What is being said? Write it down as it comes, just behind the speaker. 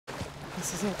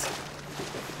This is it.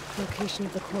 Location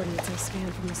of the coordinates I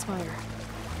scanned from the spire.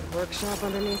 A workshop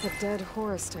underneath a dead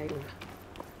Horus Titan.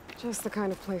 Just the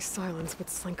kind of place Sylens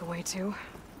would slink away to.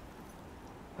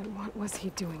 But what was he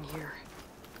doing here?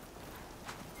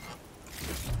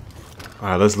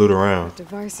 Alright, let's loot around. The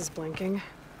device is blinking.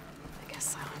 I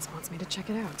guess Sylens wants me to check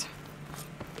it out.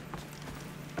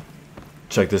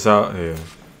 Check this out. Yeah.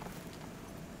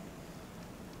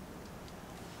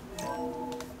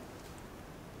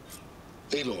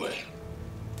 Aloy,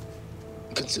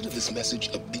 consider this message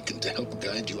a beacon to help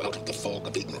guide you out of the fog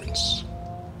of ignorance.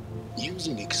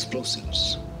 Using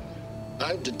explosives,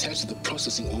 I've detached the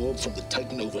processing orb from the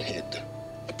Titan overhead,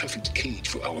 a perfect cage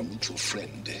for our mutual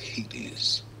friend,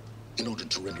 Hades, in order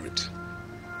to render it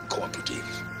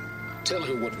cooperative. Tell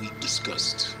her what we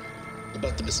discussed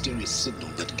about the mysterious signal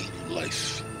that gave you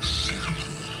life.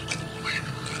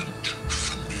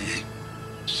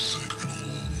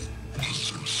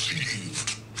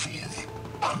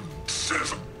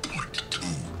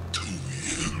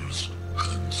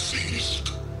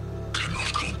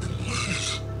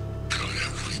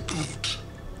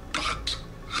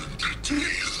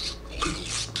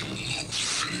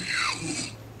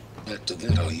 Back to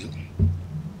that, are you?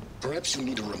 Perhaps you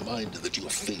need a reminder that you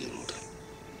have failed.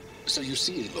 So you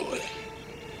see, Aloy,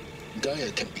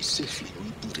 Gaia can be safely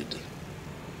rebooted.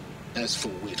 As for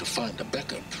where to find a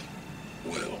backup,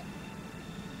 well,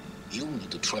 you'll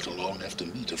need to trot along after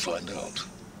me to find out.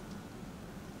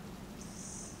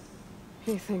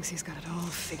 He thinks he's got it all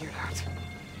figured out.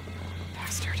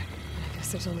 Bastard. I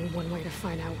guess there's only one way to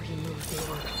find out where he moved the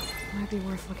orb. Might be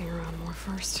worth looking around more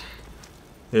first.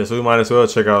 Yeah, so we might as well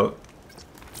check out,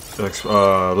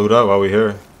 loot up while we're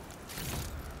here.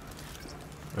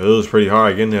 It was pretty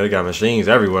hard getting there. They got machines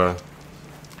everywhere.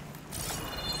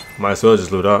 Might as well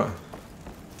just loot up.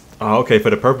 Oh, okay, for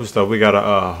the purple stuff, we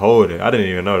gotta hold it. I didn't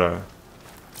even know that.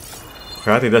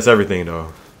 Okay, I think that's everything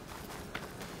though.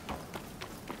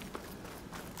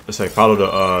 Let's say follow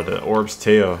the orb's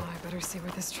tail. Well, I better see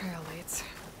where this trail leads.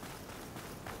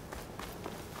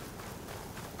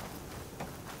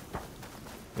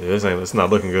 Yeah, it's not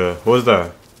looking good. What is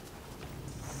that?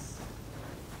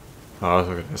 Oh,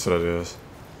 okay, that's what it is.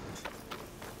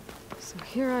 So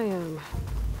here I am,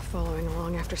 following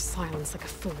along after Sylens like a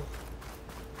fool.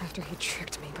 After he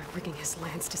tricked me by rigging his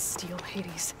lance to steal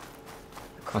Hades.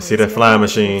 I see that flying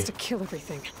Wants machine. to kill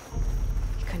everything.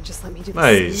 He couldn't just let me do the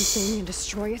Nice. same thing and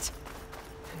destroy it.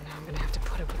 And now I'm gonna have to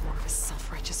put up with more of his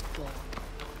self-righteous bull.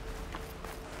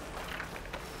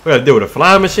 We gotta deal with a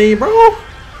flying machine, bro.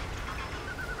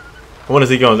 When is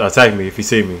he gonna attack me if he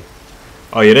see me?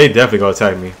 Oh yeah, they definitely gonna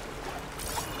attack me.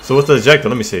 So what's the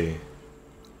objective? Let me see.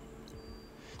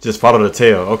 Just follow the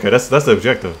tail. Okay, that's the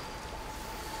objective.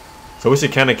 So we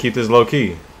should kind of keep this low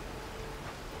key.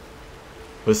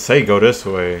 Let's say go this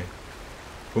way.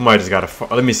 We might just gotta.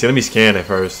 Let me see. Let me scan it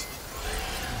first.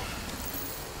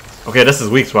 Okay, this is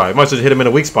weak spot. Might just hit him in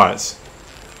the weak spots.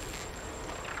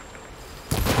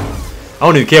 I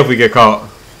don't even care if we get caught.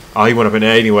 Oh, he went up in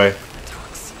there anyway.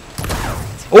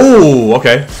 Oh,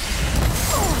 okay.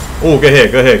 Oh, go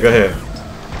ahead, go ahead, go ahead.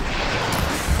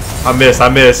 I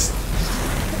missed.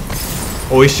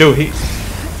 Oh, he's shooting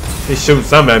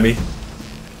something at me.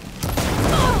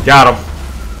 Got him.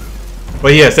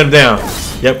 But yeah, set him down.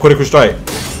 Yep, critical strike.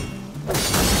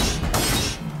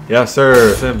 Yes,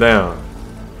 sir. Set him down.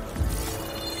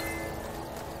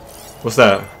 What's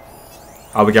that?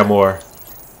 Oh, we got more.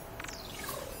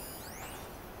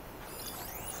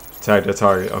 Tag the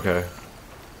target. Okay.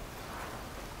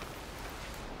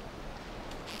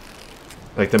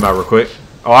 Take them out real quick.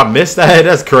 Oh, I missed that?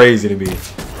 That's crazy to me.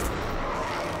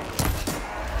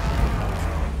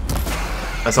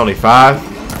 That's only 5.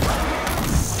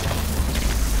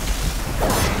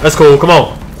 That's cool. Come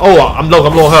on. Oh, I'm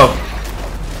low health.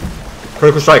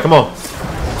 Critical strike. Come on.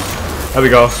 There we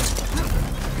go.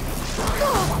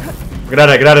 Get out of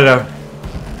there. Get out of there.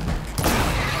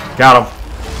 Got him.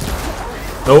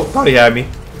 Nope. Thought he had me.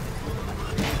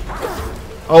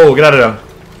 Oh, get out of there.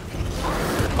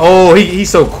 Oh, he's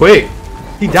so quick.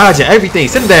 He dodging everything.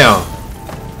 Sit down.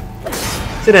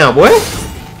 Sit down, boy.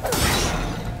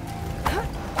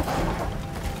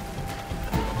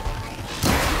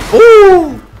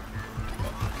 Ooh.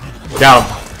 Got him.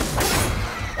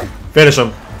 Finish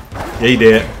him. Yeah, he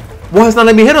did. Why it's not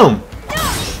letting me hit him?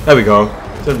 There we go.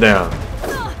 Sit him down.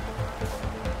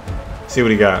 See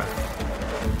what he got.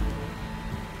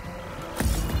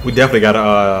 We definitely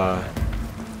gotta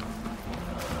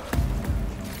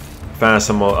find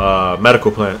some more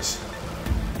medical plants.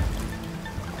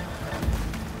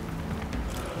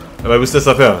 Wait, what's this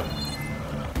up here?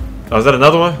 Oh, is that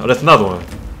another one? Oh, that's another one.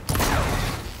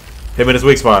 Hit him in his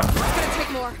weak spot. It's gonna take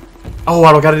more. Oh,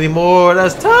 I don't got any more.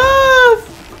 That's tough.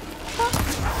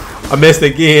 I missed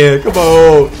again. Come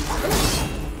on.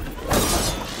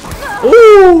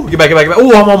 Ooh, get back, get back, get back.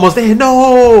 Ooh, I'm almost there.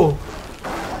 No.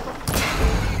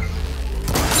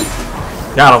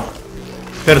 Got him.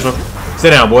 Finish him.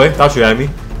 Sit down, boy. Thought you had me.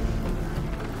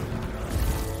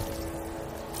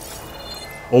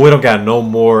 Oh, we don't got no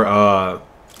more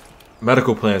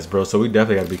medical plans, bro. So we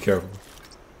definitely gotta be careful.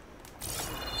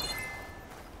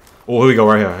 Oh, here we go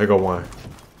right here. Here go one.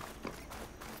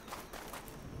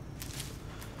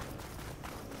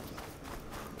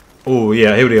 Oh,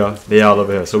 yeah, here we are. They all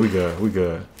over here, so we good. We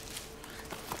good.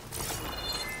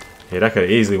 Yeah, that could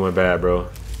have easily went bad, bro.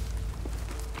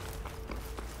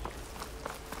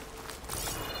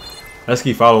 Let's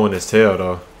keep following this tail,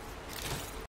 though.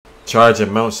 Charge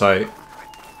and mount site.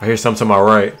 I hear something to my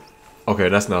right. Okay,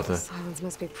 that's nothing. Sylens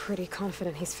must be pretty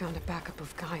confident he's found a backup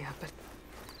of Gaia, but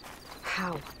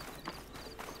how?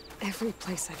 Every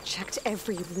place I've checked,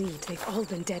 every lead, they've all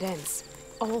been dead ends.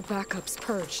 All backups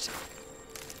purged.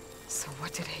 So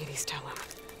what did Hades tell him?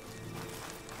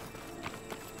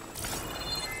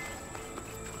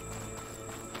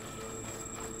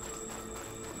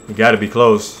 You gotta be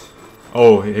close.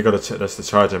 Oh, here go that's the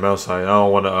charge and mount site. I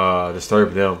don't want to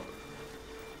disturb them.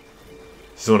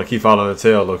 Just want to keep following the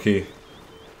tail, low key.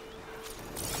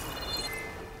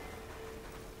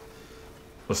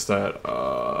 What's that?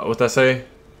 What's that say?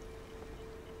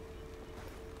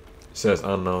 It says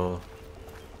unknown.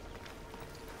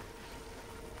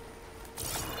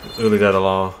 We'll leave that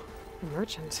alone. A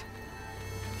merchant.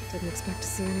 Didn't expect to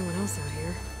see anyone else out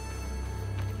here.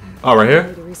 Oh, right here?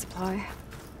 Ready to resupply?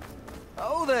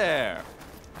 Oh there!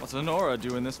 What's Honora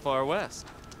doing this far west?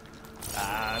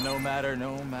 Ah, no matter,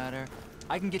 no matter.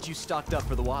 I can get you stocked up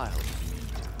for the wild.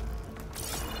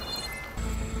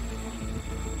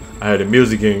 I heard the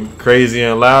music getting crazy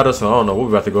and louder, so I don't know what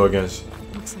we're about to go against.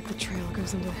 Looks like the trail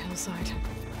goes into the hillside.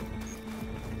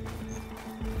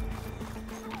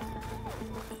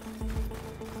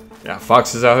 Yeah,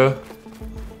 foxes out here.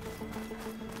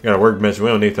 Got a workbench. We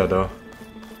don't need that though.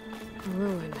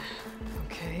 Ruin.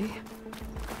 Okay.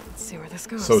 Let's see where this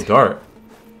goes. So dark.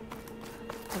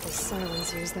 Did the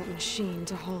Sylens use that machine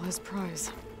to haul his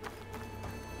prize?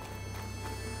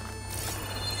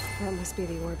 That must be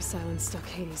the orb Sylens stuck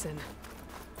Hades in.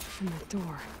 From the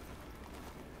door.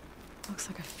 Looks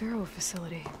like a Pharaoh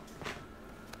facility.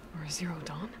 Or a Zero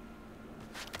Dawn?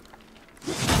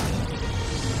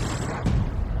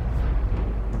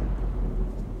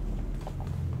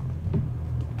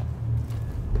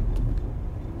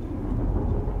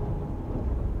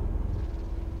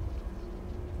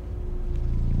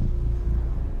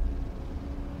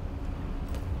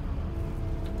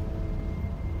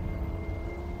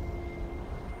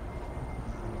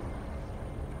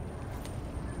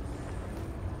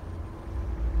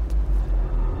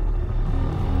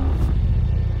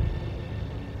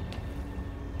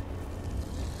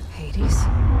 Hades?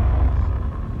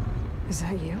 Is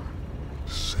that you?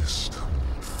 System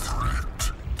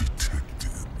threat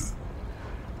detected.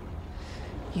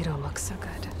 You don't look so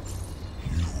good.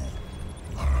 You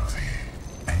are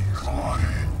the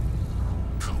AI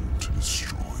come to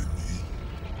destroy me.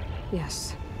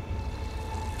 Yes.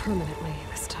 Permanently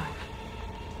this time.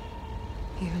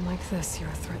 Even like this, you're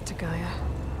a threat to Gaia.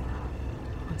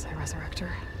 Once I resurrect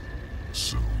her.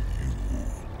 So you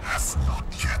have not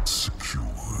yet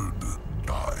secured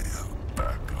Gaia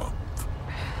back up.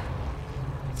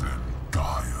 Then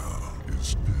Gaia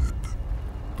is dead.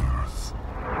 Earth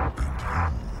and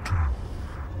you too.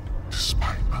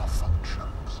 Despite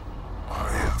malfunctions, I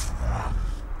have won.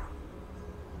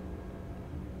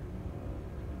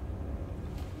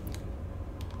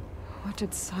 What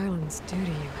did Sylens do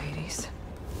to you, Hades?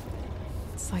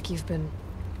 It's like you've been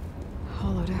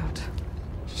hollowed out.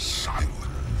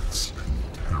 Silence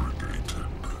interrogated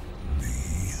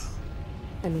me.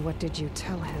 And what did you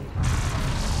tell him?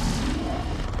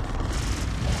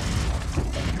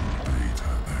 Data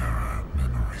error,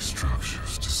 memory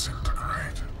structures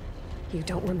disintegrate. You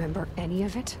don't remember any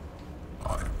of it?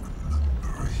 I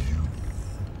remember you.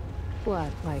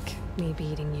 What, like me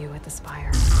beating you at the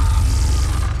spire?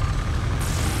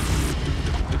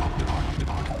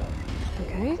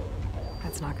 Okay,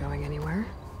 that's not going anywhere.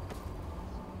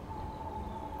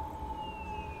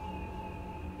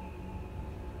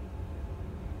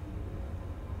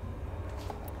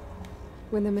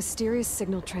 When the mysterious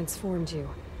signal transformed you,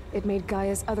 it made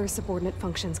Gaia's other subordinate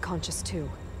functions conscious too.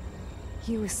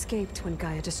 You escaped when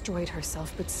Gaia destroyed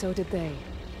herself, but so did they.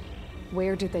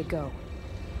 Where did they go?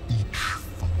 Each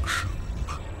function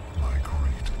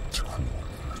migrated to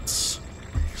coordinates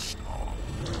based on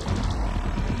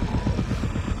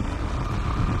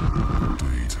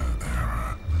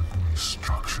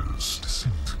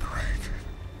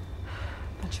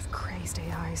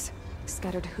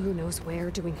scattered who knows where,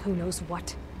 doing who knows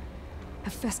what.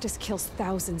 Hephaestus kills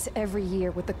thousands every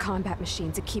year with the combat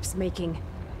machines it keeps making.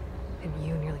 And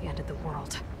you nearly ended the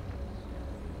world.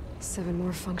 7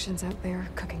 more functions out there,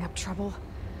 cooking up trouble.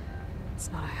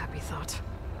 It's not a happy thought.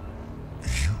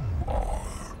 You are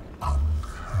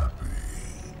unhappy.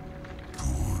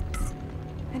 Good.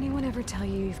 Anyone ever tell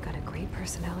you you've got a great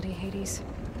personality, Hades?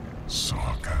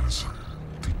 Sarcasm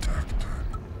detected.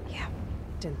 Yeah,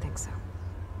 didn't think so.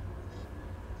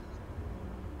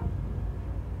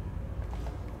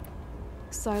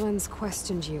 Sylens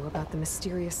questioned you about the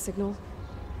mysterious signal.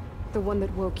 The one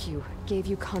that woke you, gave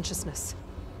you consciousness.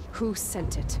 Who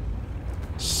sent it?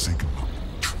 Signal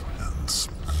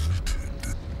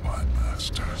transmitted by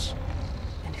masters.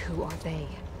 And who are they?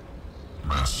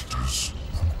 Masters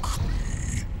woke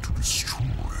me to destroy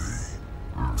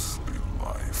earthly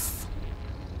life.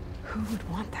 Who would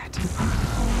want that?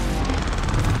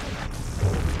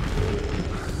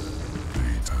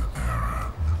 Data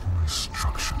error, memory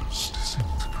structures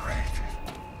disintegrated.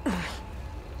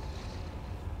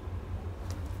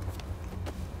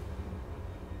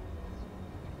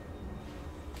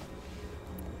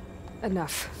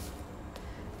 Enough.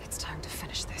 It's time to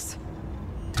finish this.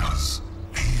 Does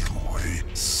Aloy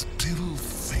still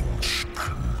think she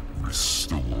can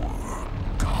restore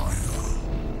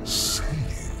Gaia?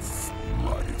 Save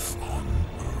life on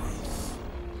Earth?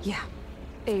 Yeah,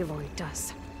 Aloy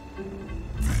does.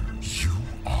 Then you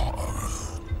are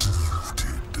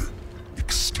deluded.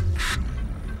 Extinction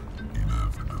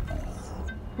inevitable.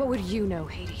 What would you know,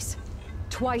 Hades?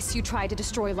 Twice you tried to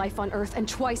destroy life on Earth, and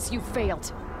twice you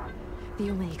failed. The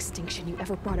only extinction you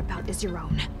ever brought about is your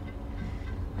own.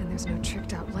 And there's no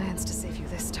tricked-out lands to save you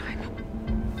this time.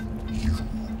 You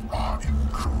are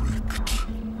incorrect.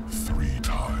 3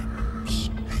 times.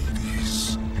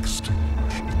 Hades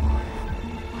extinction.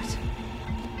 What?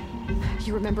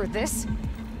 You remember this?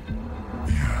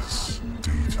 Yes,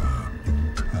 data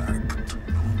intact.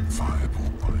 Non-viable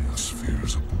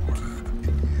biospheres aborted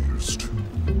in years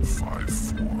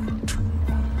 254,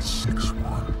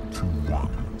 2161,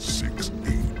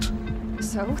 2168.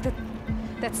 So?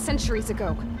 That's centuries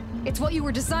ago. It's what you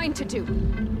were designed to do.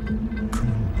 Current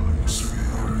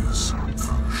biosphere is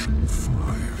version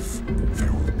 5.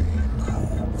 There will be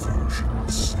no version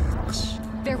 6.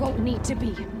 There won't need to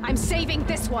be. I'm saving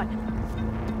this one.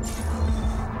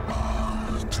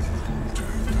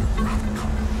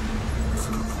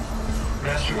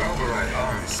 Master override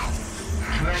armed. To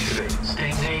activate,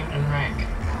 state name and rank.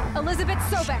 Elizabeth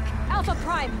Sobek, Alpha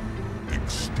Prime.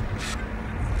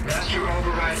 Master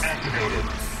override activated.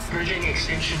 Purging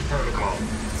extinction protocol.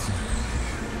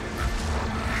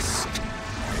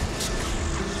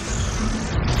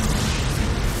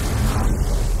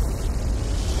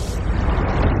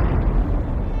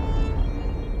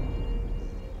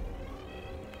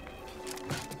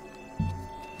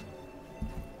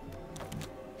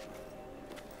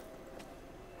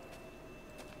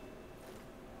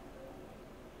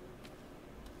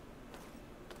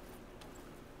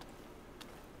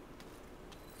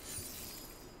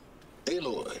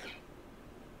 Aloy,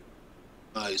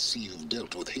 I see you've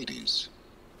dealt with Hades.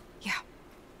 Yeah.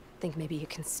 Think maybe you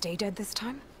can stay dead this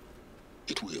time?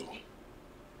 It will.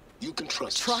 You can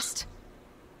trust. Trust?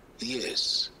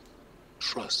 Yes.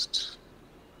 Trust.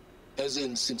 As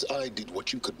in, since I did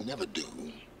what you could never do,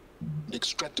 and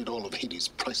extracted all of Hades'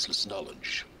 priceless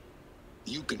knowledge,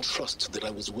 you can trust that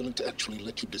I was willing to actually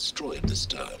let you destroy it this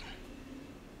time.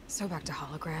 So back to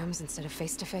holograms instead of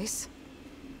face-to-face?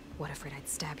 What, afraid I'd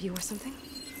stab you or something?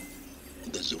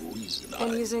 There's a reason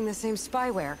And using the same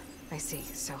spyware. I see,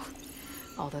 so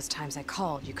all those times I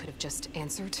called, you could have just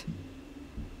answered?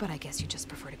 But I guess you just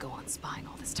prefer to go on spying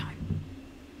all this time.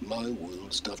 My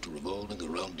world stopped revolving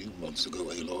around you months ago,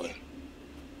 Aloy.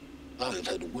 I've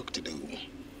had work to do.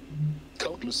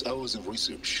 Countless hours of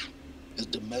research, as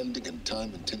demanding and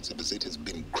time-intensive as it has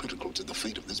been critical to the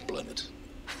fate of this planet.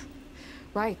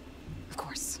 Right, of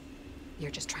course. You're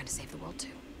just trying to save the world,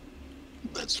 too.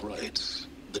 That's right.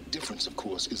 The difference, of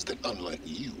course, is that unlike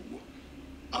you,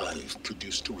 I've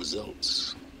produced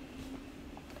results.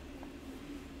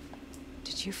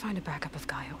 Did you find a backup of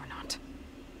Gaia or not?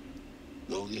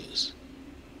 Oh, yes.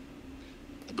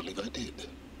 I believe I did.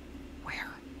 Where?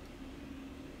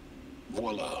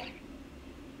 Voila.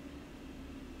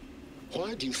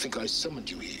 Why do you think I summoned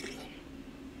you here?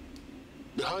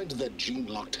 Behind that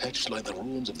gene-locked hatch lie the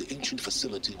ruins of the ancient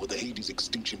facility where the Hades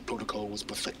extinction protocol was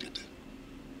perfected.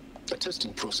 A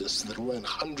testing process that ran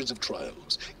hundreds of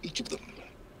trials, each of them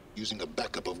using a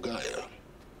backup of Gaia.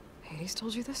 Hades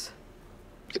told you this?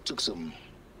 It took some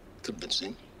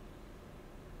convincing,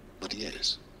 but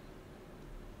yes.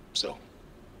 So,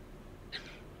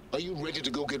 Are you ready to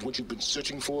go get what you've been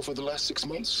searching for the last 6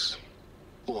 months?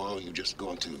 Or are you just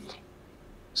going to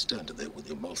stand there with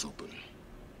your mouth open?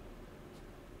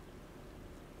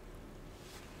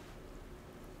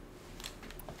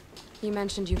 You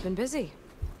mentioned you've been busy.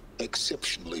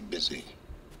 Exceptionally busy.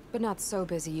 But not so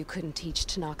busy you couldn't teach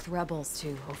Tanakh the rebels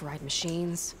to override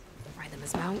machines, ride them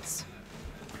as mounts.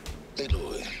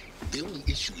 Aloy, the only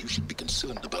issue you should be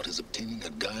concerned about is obtaining a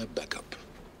Gaia backup.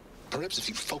 Perhaps if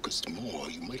you focused more,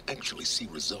 you might actually see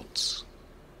results.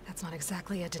 That's not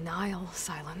exactly a denial,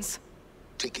 Sylens.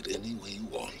 Take it any way you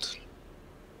want.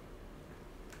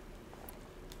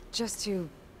 Just to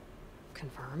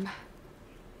confirm,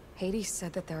 Hades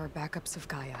said that there are backups of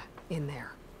Gaia in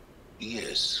there.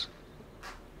 Yes.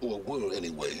 Or were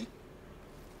anyway.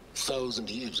 1,000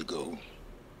 years ago.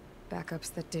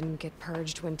 Backups that didn't get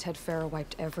purged when Ted Farrow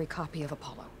wiped every copy of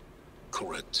Apollo.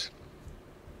 Correct.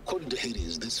 According to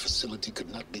Hades, this facility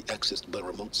could not be accessed by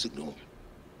remote signal.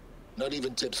 Not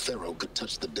even Ted Farrow could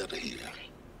touch the data here.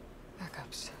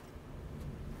 Backups.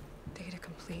 Data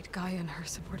complete, Gaia and her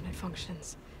subordinate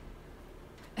functions.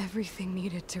 Everything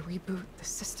needed to reboot the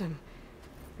system.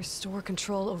 Restore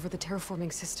control over the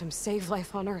terraforming system, save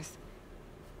life on Earth.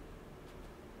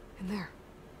 And there.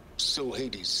 So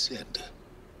Hades said.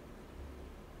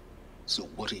 So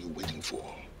what are you waiting for?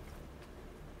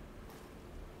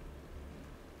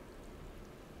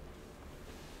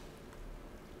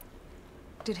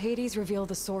 Did Hades reveal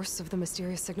the source of the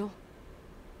mysterious signal?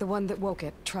 The one that woke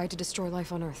it, tried to destroy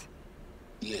life on Earth?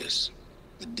 Yes,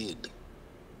 it did.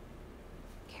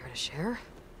 Care to share?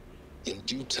 In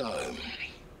due time.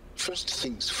 First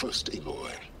things first,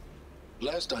 Aloy.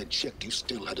 Last I checked, you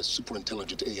still had a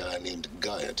super-intelligent AI named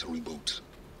Gaia to reboot.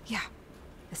 Yeah.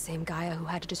 The same Gaia who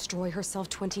had to destroy herself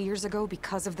 20 years ago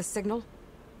because of the signal?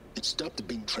 It stopped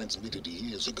being transmitted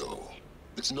years ago.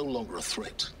 It's no longer a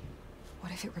threat.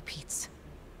 What if it repeats?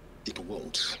 It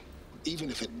won't.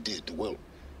 Even if it did, well...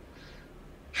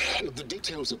 The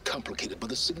details are complicated, but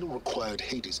the signal required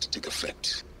Hades to take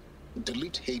effect.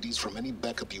 Delete Hades from any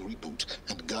backup you reboot,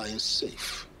 and Gaia's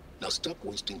safe. Now stop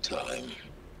wasting time.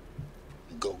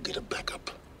 Go get a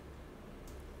backup.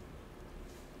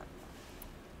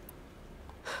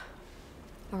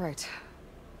 All right.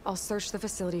 I'll search the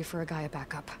facility for a Gaia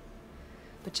backup.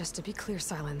 But just to be clear,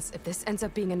 Sylens, if this ends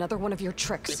up being another one of your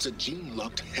tricks... It's a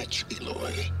gene-locked hatch,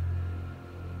 Aloy.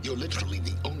 You're literally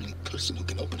the only person who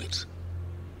can open it.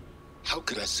 How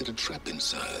could I set a trap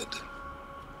inside?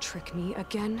 Trick me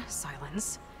again,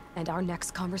 Sylens, and our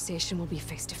next conversation will be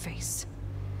face-to-face.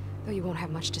 Though you won't have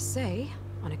much to say,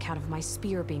 on account of my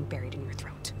spear being buried in your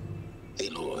throat.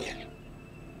 Aloy,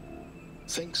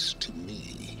 thanks to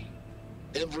me,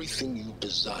 everything you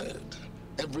desired,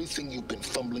 everything you've been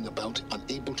fumbling about,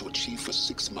 unable to achieve for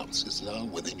 6 months, is now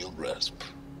within your grasp.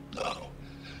 Now,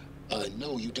 I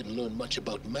know you didn't learn much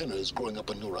about manners growing up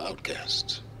a Nora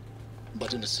outcast.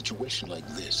 But in a situation like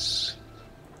this,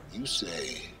 you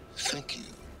say, thank you,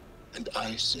 and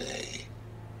I say,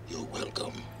 you're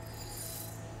welcome.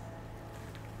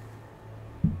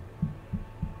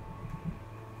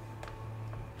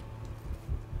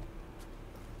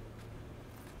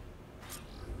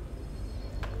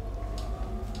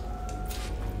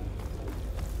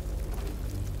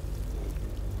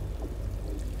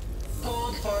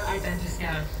 Hold for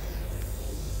identiscan.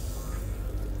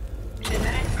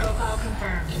 Genetic profile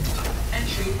confirmed.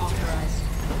 Entry authorized.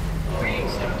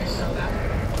 Greetings, Dr. Soga.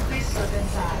 Please step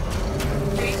inside.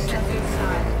 Please step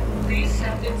inside. Please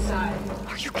step inside.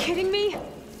 Are you kidding me?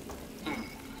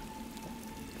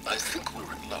 I think we're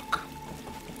in luck.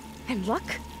 In luck?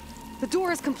 The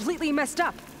door is completely messed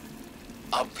up.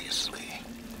 Obviously.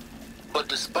 But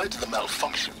despite the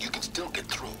malfunction, you can still get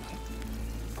through.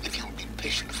 If you'll be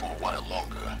patient for a while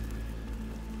longer.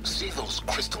 See those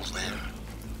crystals there?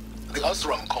 The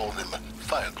Osram call them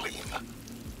fire gleam.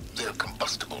 They're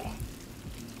combustible.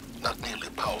 Not nearly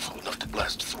powerful enough to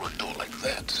blast through a door like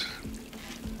that.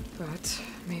 But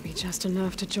maybe just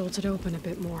enough to jolt it open a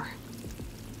bit more.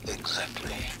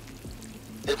 Exactly.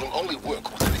 It will only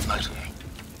work with an igniter.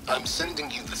 I'm sending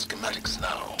you the schematics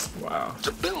now. Wow.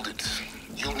 To build it,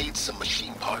 you'll need some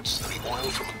machine parts and the oil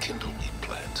from a kindleweed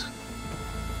plant.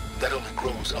 That only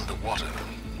grows underwater,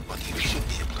 but you should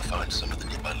be able to find some in the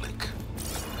nearby lake.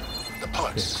 The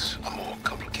parts are more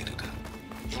complicated.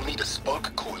 You'll need a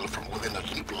spark coil from within a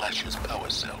Leap Lasher's power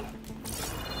cell.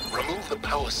 Remove the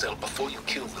power cell before you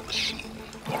kill the machine,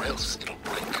 or else it'll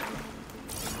break.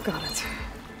 Got it.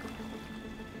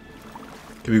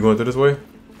 Can we go through this way?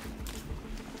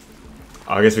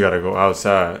 I guess we gotta go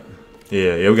outside.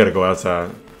 Yeah, we gotta go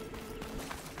outside.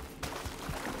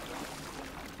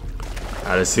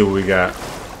 Alright, let's see what we got.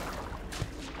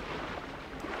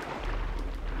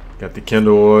 Got the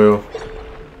kindle oil.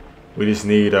 We just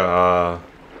need a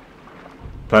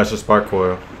plastic spark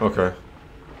coil. Okay.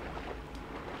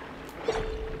 I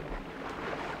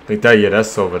think that, yeah,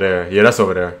 that's over there. Yeah, that's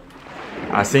over there.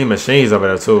 I seen machines over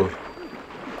there too.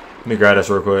 Let me grab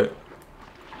this real quick.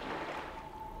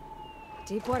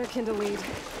 Deep water kindle lead.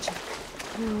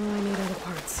 Oh, I need other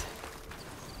parts.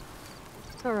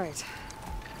 All right.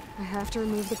 I have to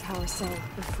remove the power cell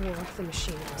before the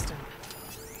machine goes down.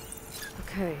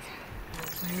 Okay.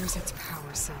 Where's its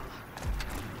power cell?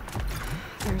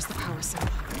 There's the power cell.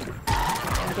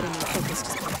 Targeting my focus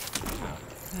display.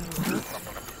 That'll help.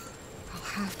 I'll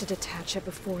have to detach it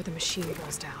before the machine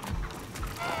goes down.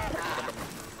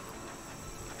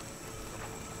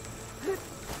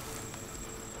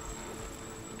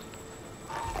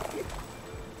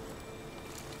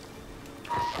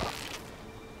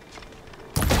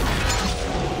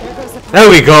 There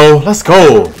we go. Let's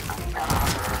go.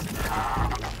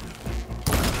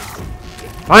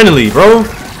 Finally, bro.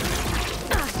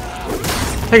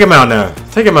 Take him out now.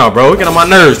 Take him out, bro. Get on my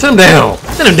nerves. Sit him down.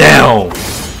 Sit him down.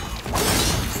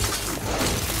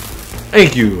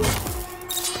 Thank you.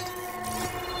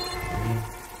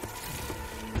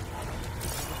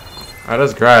 Alright,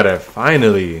 let's grab that.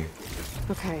 Finally.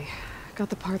 Okay, got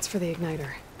the parts for the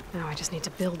igniter. Now I just need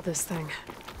to build this thing.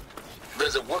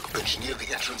 There's a workbench near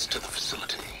the entrance to the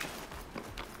facility.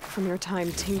 From your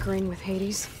time tinkering with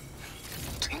Hades?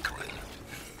 Tinkering?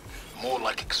 More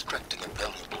like extracting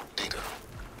invaluable data.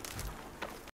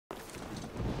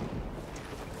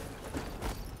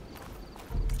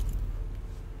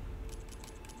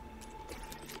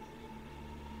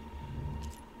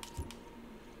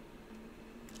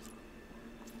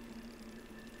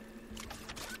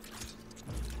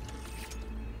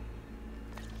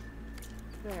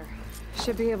 There.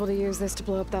 Should be able to use this to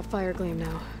blow up that fire gleam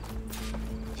now.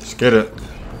 Let's get it.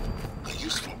 A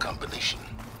useful combination.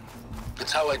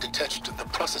 It's how I detached the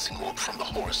processing orb from the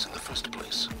Horus in the first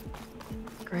place.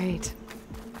 Great.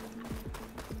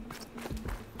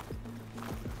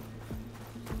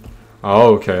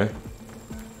 Oh, okay.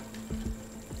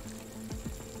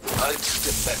 I'd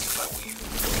step back if I were you.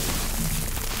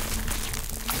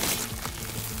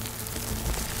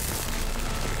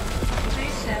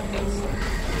 Please stand inside.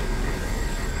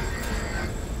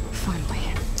 Finally.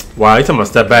 Wow, you talking about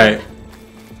step back.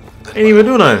 Ain't even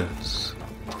do nothing.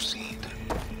 Proceed.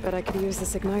 Bet I could use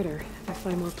this igniter if I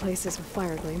find more places with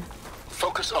fire gleam.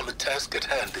 Focus on the task at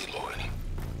hand, Aloy.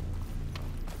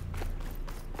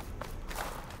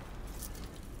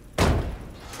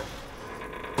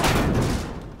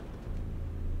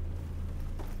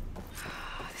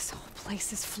 This whole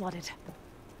place is flooded.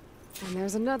 And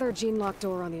there's another gene-lock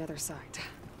door on the other side.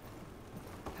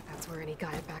 But that's where any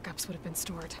Gaia backups would have been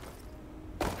stored.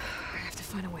 I have to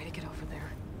find a way to get over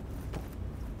there.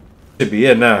 Should be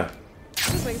it now.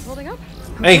 This thing's holding up?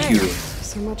 Thank Okay. you.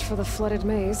 So much for the flooded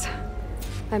maze.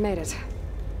 I made it.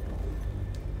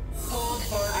 Hold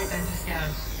for identiscan.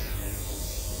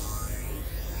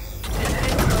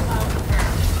 Genetic profile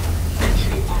confirmed.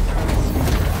 Entry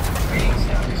authorized. Greetings,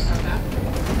 Dr. Soda.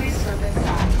 Please step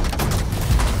inside.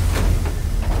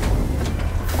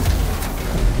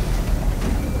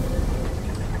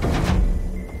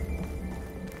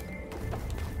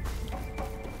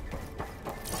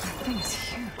 That thing is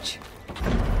huge.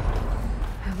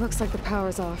 It looks like the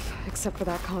power's off, except for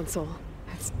that console.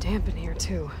 It's damp in here,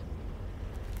 too.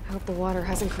 I hope the water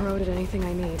hasn't corroded anything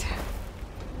I need.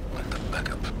 Like the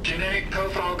backup. Genetic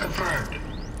profile confirmed.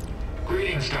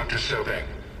 Greetings, Dr. Sobek.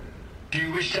 Do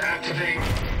you wish to activate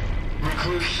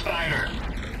Recluse Spider?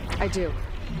 I do.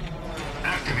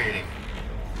 Activating.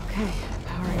 Okay,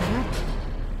 powering up.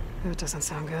 That doesn't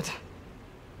sound good.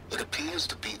 It appears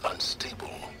to be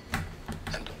unstable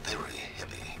and very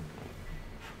heavy.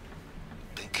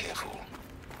 Be careful.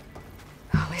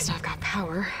 At least I've got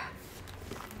power.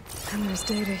 And there's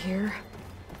data here.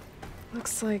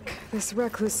 Looks like this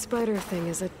recluse spider thing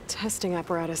is a testing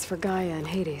apparatus for Gaia and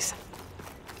Hades.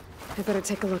 I better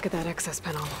take a look at that access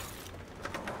panel.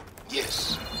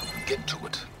 Yes, get to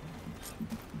it.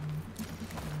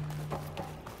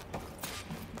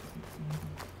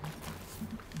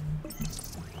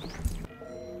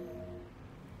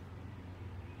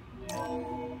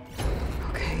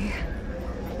 Okay.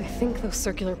 I think those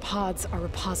circular pods are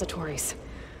repositories.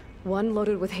 One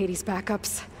loaded with Hades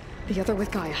backups, the other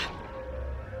with Gaia.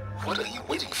 What are you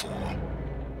waiting for?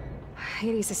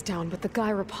 Hades is down, but the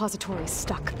Gaia repository is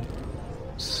stuck.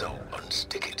 So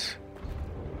unstick it.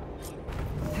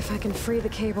 If I can free the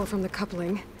cable from the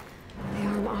coupling, the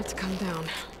arm ought to come down.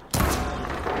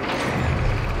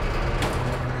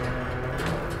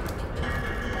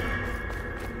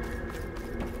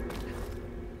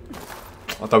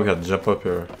 I thought we had to jump up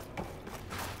here.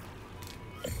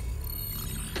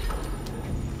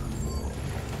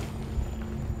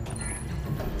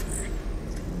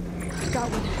 Got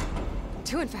one.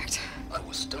 Two, in fact. I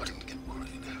was starting to get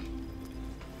worried.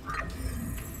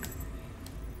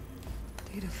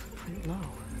 Data footprint low.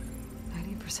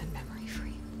 90% memory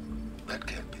free. That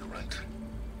can't be right.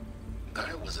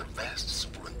 Gaia was a vast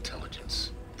superintelligence.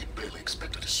 It barely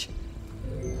expected us.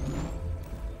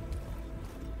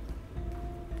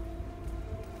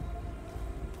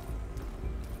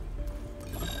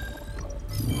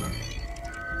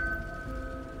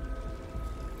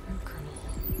 No kernel.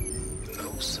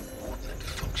 No subordinate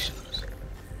functions.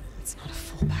 It's not a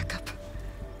full backup.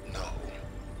 No.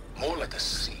 More like a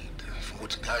seed from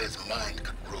which Gaia's mind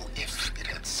could grow if it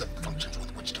had sub-functions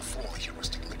with which to form a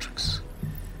heuristic matrix.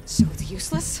 So it's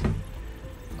useless?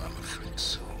 I'm afraid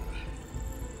so.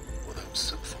 Without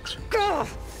sub-functions. Ugh!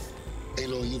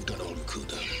 Aloy, you've done all you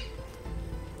could.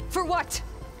 For what?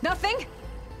 Nothing?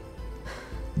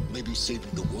 Maybe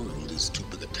saving the world is too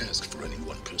big a task for any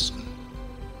one person.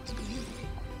 Even you.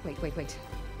 Wait.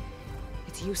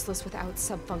 It's useless without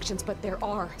sub-functions, but there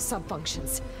are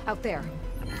sub-functions out there.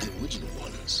 The original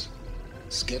ones.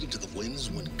 Scattered to the winds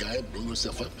when Gaia blew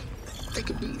herself up. They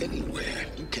could be anywhere.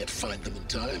 You can't find them in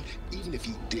time. Even if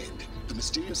you did, the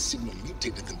mysterious signal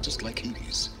mutated them just like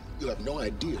Hades. You have no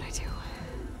idea. What I do.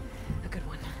 A good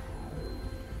one.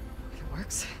 If it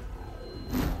works.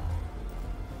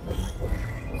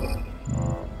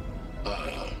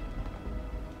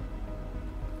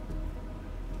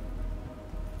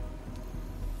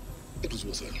 It was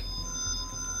worth it.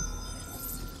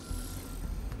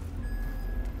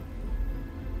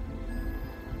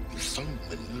 You found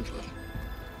Minerva,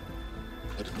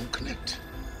 but it won't connect.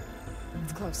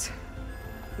 It's close.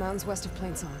 Mountains west of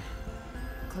Plainsong.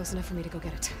 Close enough for me to go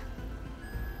get it.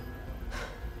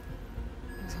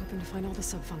 I was hoping to find all the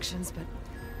sub-functions, but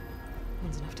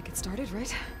one's enough to get started,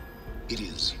 right? It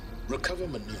is. Recover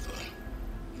Minerva.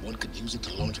 One could use it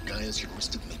to launch Gaia's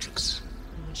heuristic matrix.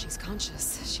 And when she's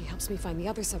conscious, she helps me find the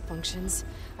other sub-functions.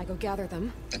 I go gather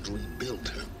them. And rebuild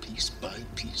her piece by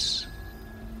piece.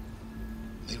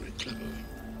 Very clever.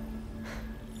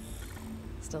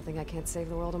 Still think I can't save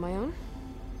the world on my own?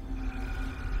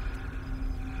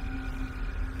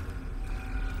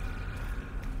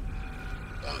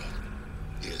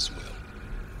 Yes, well,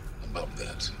 about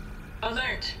that.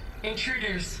 Alert!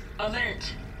 Intruders!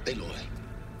 Alert! Aloy,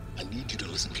 I need you to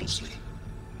listen closely.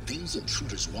 These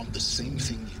intruders want the same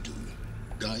thing you do.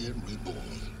 Gaia reborn.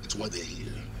 It's why they're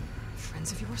here.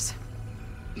 Friends of yours?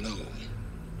 No.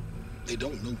 They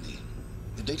don't know me.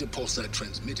 The data pulse I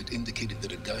transmitted indicated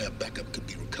that a Gaia backup could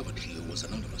be recovered here was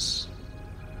anonymous.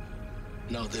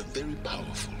 Now, they're very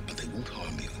powerful, but they won't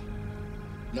harm you.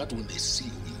 Not when they see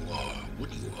who you are,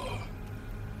 what you are.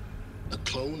 A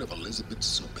clone of Elizabeth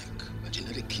Sobek, a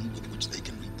genetic key with which they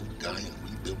can reboot Gaia and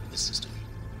rebuild the system.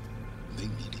 They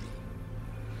need you.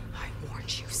 I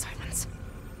warned you, Sylens.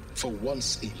 For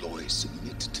once, Aloy,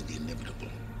 submit to the inevitable.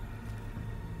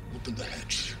 Open the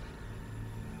hatch.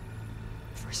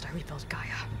 First I rebuild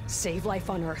Gaia, save life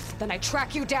on Earth, then I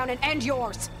track you down and end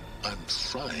yours! I'm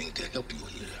trying to help you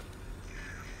here.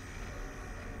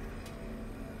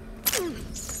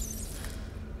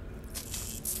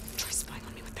 Try spying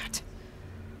on me with that.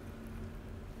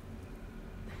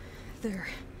 There.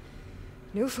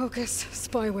 New focus,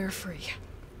 spyware free.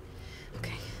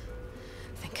 Okay.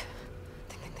 Think.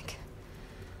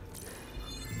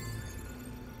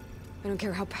 I don't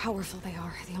care how powerful they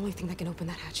are. The only thing that can open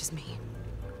that hatch is me.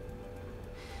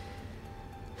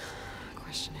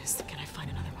 Question is, can I find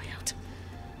another way out?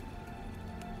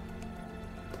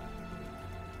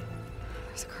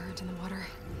 There's a current in the water.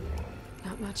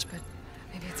 Not much, but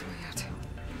maybe it's a way out.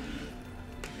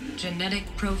 Genetic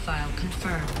profile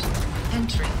confirmed.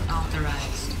 Entry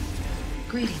authorized.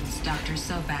 Greetings, Dr.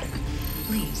 Sobek.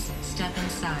 Please step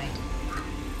inside.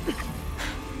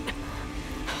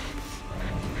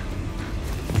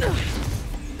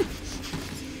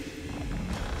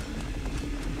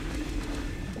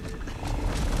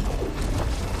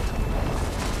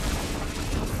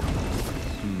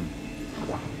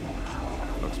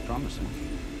 Looks promising.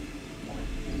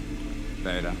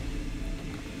 Beta.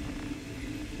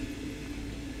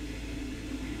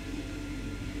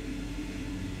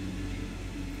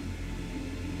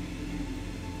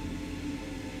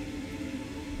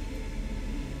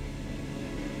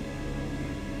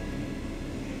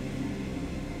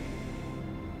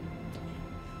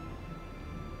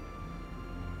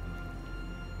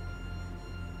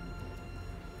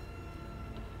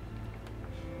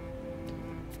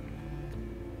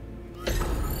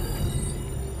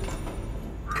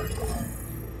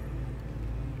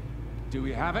 Do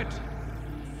we have it?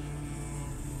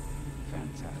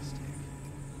 Fantastic.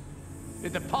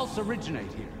 Did the pulse originate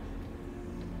here?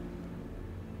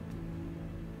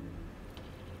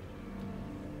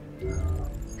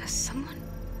 Has someone...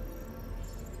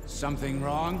 Something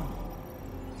wrong?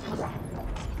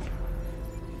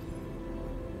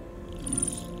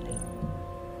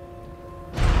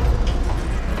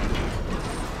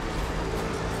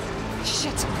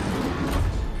 Shit!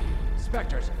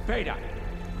 Spectres, Beta!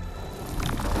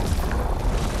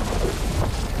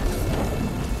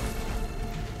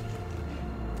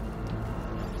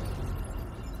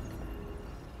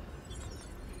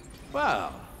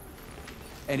 Well,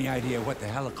 any idea what the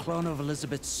hell a clone of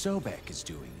Elizabeth Sobek is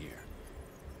doing here?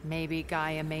 Maybe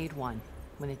Gaia made one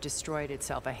when it destroyed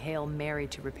itself, a Hail Mary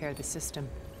to repair the system.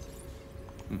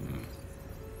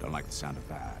 Don't like the sound of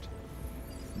that.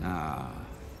 Nah,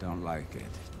 don't like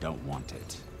it. Don't want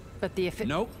it. But the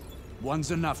Nope.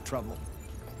 One's enough trouble.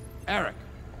 Eric.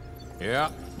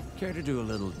 Yeah? Care to do a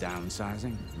little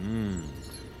downsizing?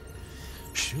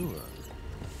 Sure.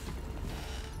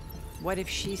 What if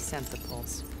she sent the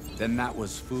pulse? Then that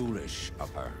was foolish of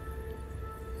her.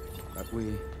 But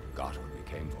we got what we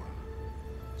came for.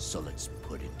 So let's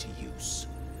put it to use.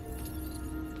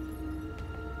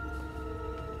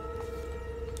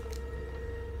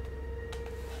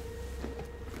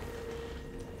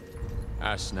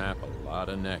 I snap a lot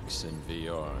of necks in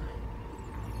VR.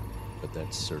 But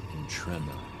that certain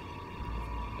tremor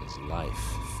as life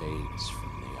fades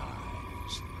from the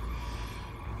eyes.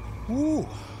 Ooh,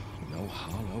 no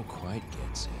hollow quite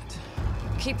gets it.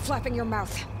 Keep flapping your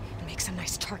mouth. It makes a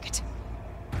nice target.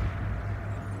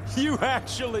 You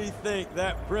actually think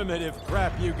that primitive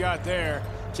crap you got there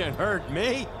can hurt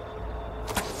me?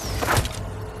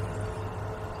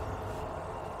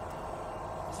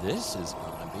 This is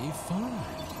gonna be fun.